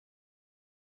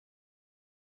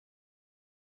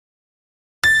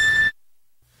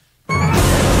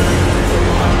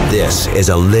This is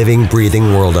a living,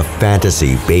 breathing world of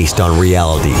fantasy based on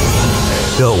reality.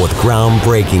 Built with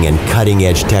groundbreaking and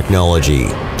cutting-edge technology.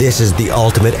 This is the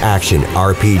ultimate action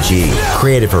RPG,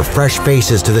 created for fresh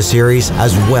faces to the series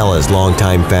as well as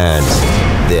longtime fans.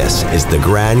 This is the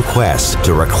grand quest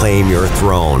to reclaim your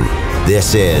throne.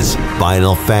 This is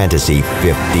Final Fantasy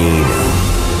 15.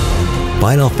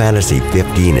 Final Fantasy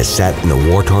 15 is set in the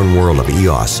war-torn world of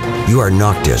Eos. You are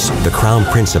Noctis, the crown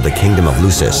prince of the kingdom of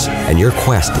Lucis, and your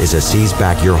quest is to seize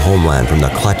back your homeland from the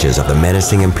clutches of the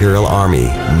menacing Imperial army,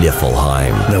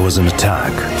 Niflheim. There was an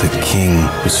attack. The king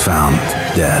was found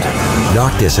dead.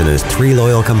 Noctis and his 3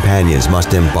 loyal companions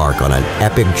must embark on an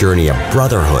epic journey of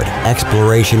brotherhood,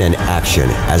 exploration, and action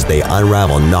as they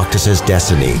unravel Noctis'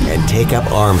 destiny and take up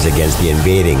arms against the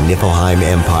invading Niflheim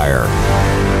Empire.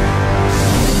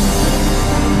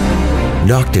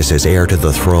 Noctis is heir to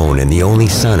the throne and the only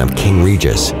son of King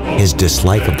Regis. His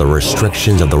dislike of the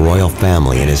restrictions of the royal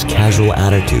family and his casual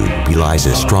attitude belies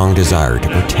his strong desire to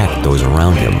protect those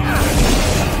around him.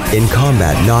 In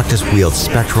combat, Noctis wields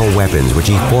spectral weapons which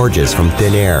he forges from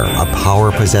thin air, a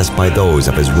power possessed by those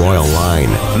of his royal line.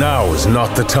 Now is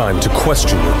not the time to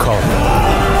question your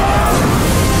calling.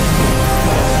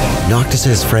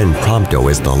 Noctis' friend Prompto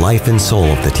is the life and soul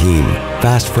of the team.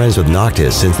 Fast friends with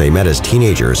Noctis since they met as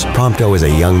teenagers, Prompto is a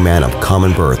young man of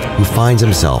common birth who finds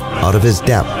himself out of his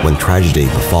depth when tragedy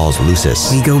befalls Lucis.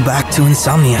 We go back to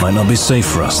Insomnia. Might not be safe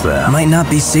for us there. Might not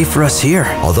be safe for us here.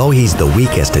 Although he's the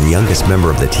weakest and youngest member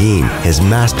of the team, his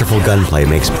masterful gunplay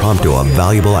makes Prompto a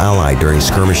valuable ally during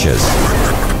skirmishes.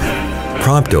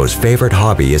 Prompto's favorite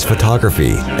hobby is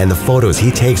photography, and the photos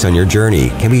he takes on your journey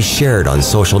can be shared on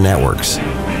social networks.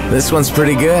 This one's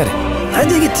pretty good. I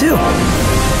dig it too.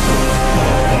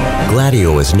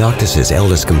 Gladio is Noctis'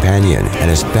 eldest companion, and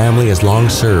his family has long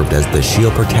served as the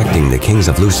shield protecting the kings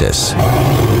of Lucis.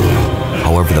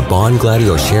 However, the bond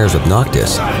Gladio shares with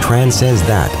Noctis transcends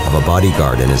that of a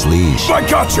bodyguard and his liege. I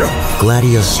gotcha!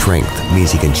 Gladio's strength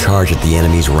means he can charge at the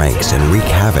enemy's ranks and wreak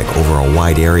havoc over a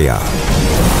wide area.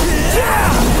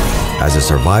 As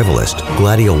a survivalist,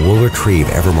 Gladio will retrieve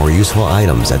ever more useful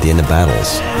items at the end of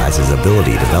battles as his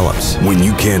ability develops. When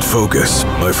you can't focus,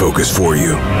 I focus for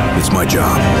you. It's my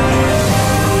job.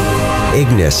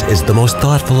 Ignis is the most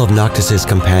thoughtful of Noctis'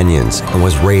 companions and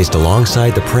was raised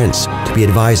alongside the prince to be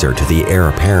advisor to the heir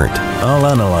apparent. I'll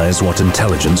analyze what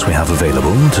intelligence we have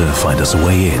available to find us a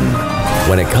way in.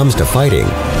 When it comes to fighting,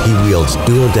 he wields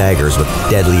dual daggers with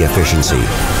deadly efficiency.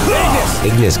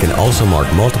 Ignis can also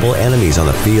mark multiple enemies on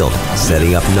the field,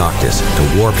 setting up Noctis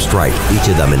to warp strike each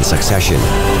of them in succession.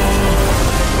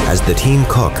 As the team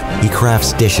cook, he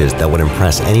crafts dishes that would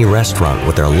impress any restaurant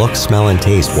with their look, smell, and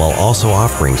taste while also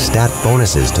offering stat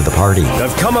bonuses to the party.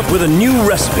 I've come up with a new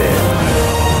recipe.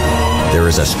 There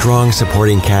is a strong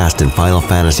supporting cast in Final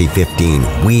Fantasy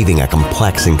 15, weaving a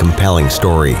complex and compelling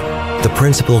story. The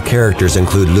principal characters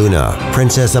include Luna,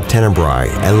 Princess of Tenebrae,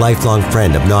 and lifelong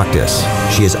friend of Noctis.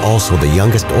 She is also the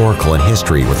youngest oracle in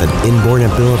history with an inborn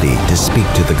ability to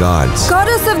speak to the gods.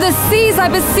 Goddess of the seas, I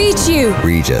beseech you!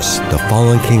 Regis, the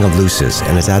fallen king of Lucis,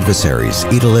 and his adversaries,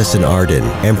 Aeolus and Arden,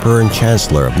 Emperor and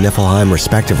Chancellor of Niflheim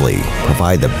respectively,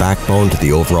 provide the backbone to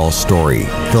the overall story,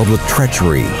 filled with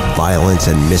treachery, violence,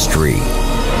 and mystery.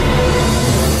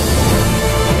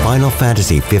 Final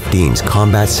Fantasy XV's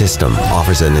combat system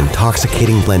offers an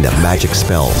intoxicating blend of magic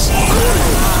spells,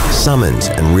 summons,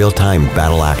 and real-time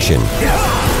battle action.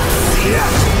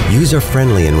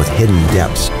 User-friendly and with hidden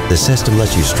depths, the system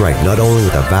lets you strike not only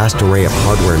with a vast array of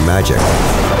hardware and magic,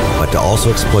 but to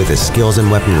also exploit the skills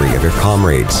and weaponry of your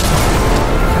comrades.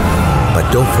 But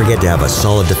don't forget to have a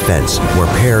solid defense, where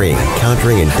parrying,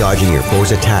 countering, and dodging your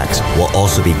foes' attacks will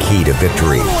also be key to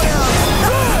victory.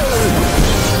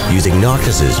 Using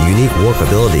Noctis' unique warp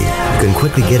ability, you can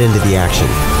quickly get into the action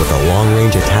with a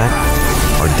long-range attack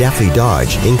or deftly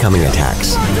dodge incoming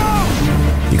attacks.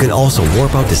 You can also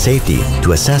warp out to safety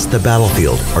to assess the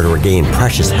battlefield or to regain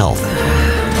precious health.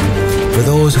 For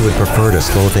those who would prefer to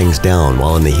slow things down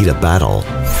while in the heat of battle,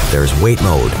 there's Wait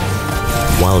Mode.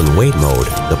 While in Wait Mode,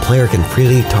 the player can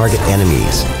freely target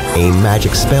enemies, aim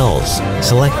magic spells,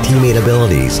 select teammate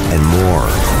abilities, and more.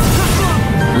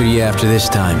 What are you after this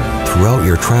time? Throughout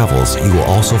your travels, you will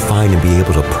also find and be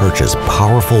able to purchase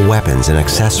powerful weapons and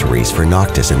accessories for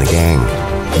Noctis and the gang.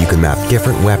 You can map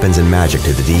different weapons and magic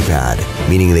to the D-pad,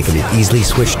 meaning they can be easily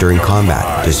switched during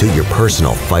combat to suit your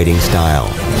personal fighting style.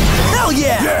 Hell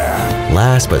yeah!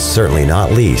 Last but certainly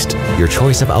not least, your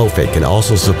choice of outfit can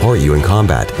also support you in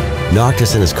combat.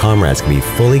 Noctis and his comrades can be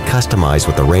fully customized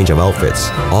with a range of outfits,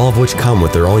 all of which come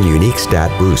with their own unique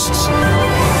stat boosts.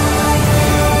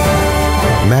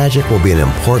 Magic will be an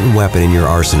important weapon in your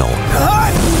arsenal,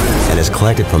 and is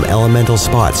collected from elemental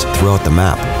spots throughout the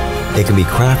map. It can be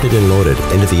crafted and loaded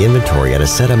into the inventory at a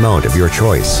set amount of your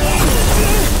choice.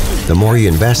 The more you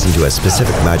invest into a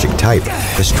specific magic type,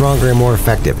 the stronger and more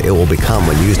effective it will become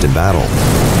when used in battle.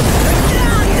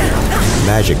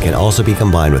 Magic can also be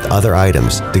combined with other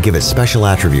items to give it special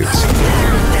attributes.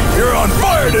 You're on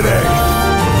fire today!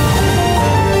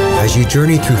 As you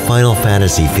journey through Final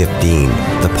Fantasy XV,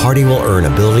 the party will earn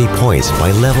ability points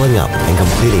by leveling up and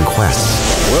completing quests.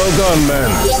 Well done,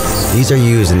 man. These are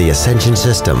used in the Ascension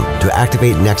system to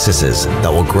activate nexuses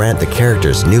that will grant the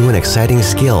characters new and exciting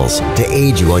skills to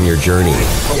aid you on your journey.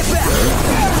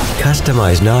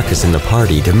 Customize Noctis in the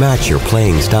party to match your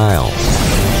playing style.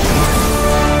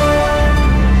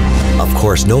 Of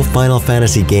course, no Final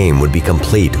Fantasy game would be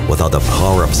complete without the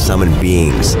power of summoned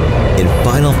beings. In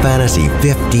Final Fantasy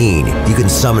XV, you can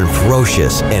summon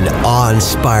ferocious and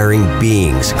awe-inspiring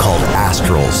beings called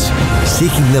Astrals.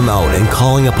 Seeking them out and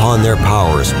calling upon their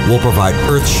powers will provide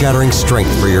earth-shattering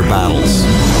strength for your battles.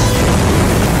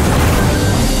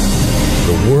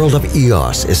 The world of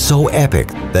Eos is so epic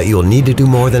that you'll need to do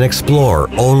more than explore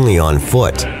only on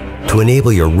foot. To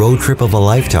enable your road trip of a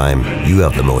lifetime, you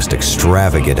have the most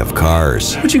extravagant of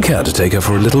cars. Would you care to take her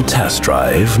for a little test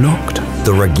drive, Noct?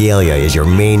 The Regalia is your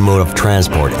main mode of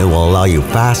transport and will allow you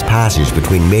fast passage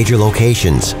between major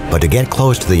locations. But to get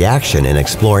close to the action and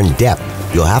explore in depth,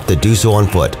 you'll have to do so on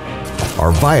foot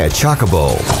or via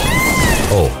Chocobo.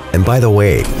 Oh, and by the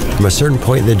way, from a certain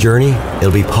point in the journey,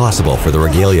 it'll be possible for the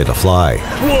Regalia to fly.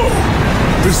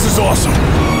 Whoa! This is awesome!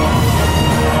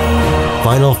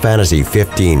 Final Fantasy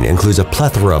XV includes a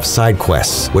plethora of side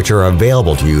quests which are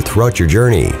available to you throughout your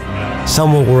journey.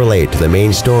 Some will relate to the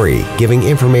main story, giving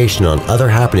information on other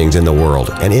happenings in the world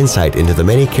and insight into the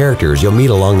many characters you'll meet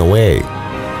along the way.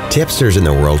 Tipsters in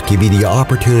the world give you the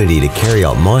opportunity to carry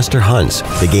out monster hunts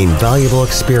to gain valuable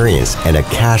experience and a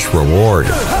cash reward.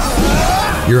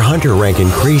 Your hunter rank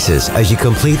increases as you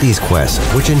complete these quests,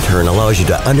 which in turn allows you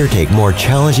to undertake more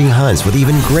challenging hunts with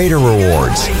even greater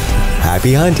rewards.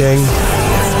 Happy hunting!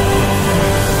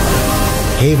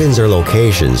 Havens are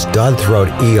locations dotted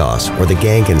throughout Eos where the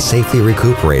gang can safely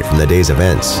recuperate from the day's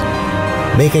events.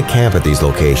 Make a camp at these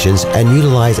locations and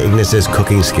utilize Ignis's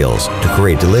cooking skills to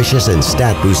create delicious and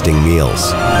stat-boosting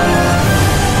meals.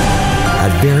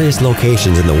 At various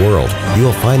locations in the world, you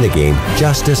will find the game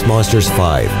Justice Monsters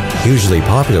 5, hugely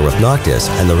popular with Noctis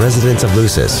and the residents of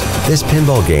Lucis. This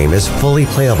pinball game is fully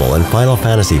playable in Final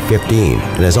Fantasy XV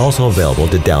and is also available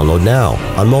to download now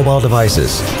on mobile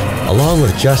devices. Along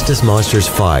with Justice Monsters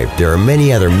 5, there are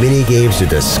many other mini-games to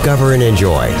discover and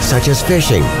enjoy, such as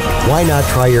fishing. Why not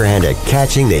try your hand at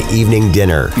catching the evening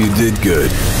dinner? You did good.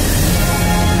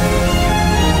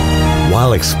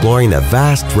 While exploring the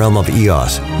vast realm of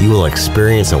Eos, you will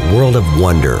experience a world of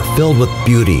wonder filled with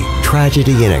beauty,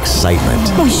 tragedy, and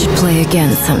excitement. We should play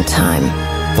again sometime.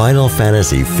 Final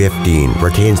Fantasy XV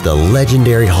retains the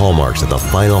legendary hallmarks of the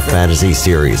Final Fantasy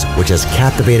series, which has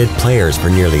captivated players for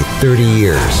nearly 30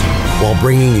 years, while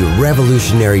bringing you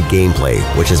revolutionary gameplay,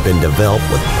 which has been developed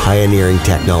with pioneering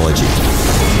technology.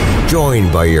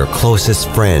 Joined by your closest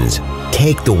friends,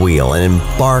 take the wheel and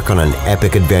embark on an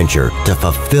epic adventure to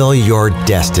fulfill your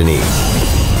destiny.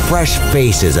 Fresh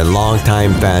faces and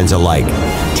longtime fans alike,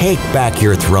 take back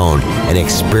your throne and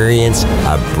experience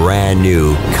a brand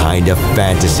new kind of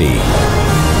fantasy.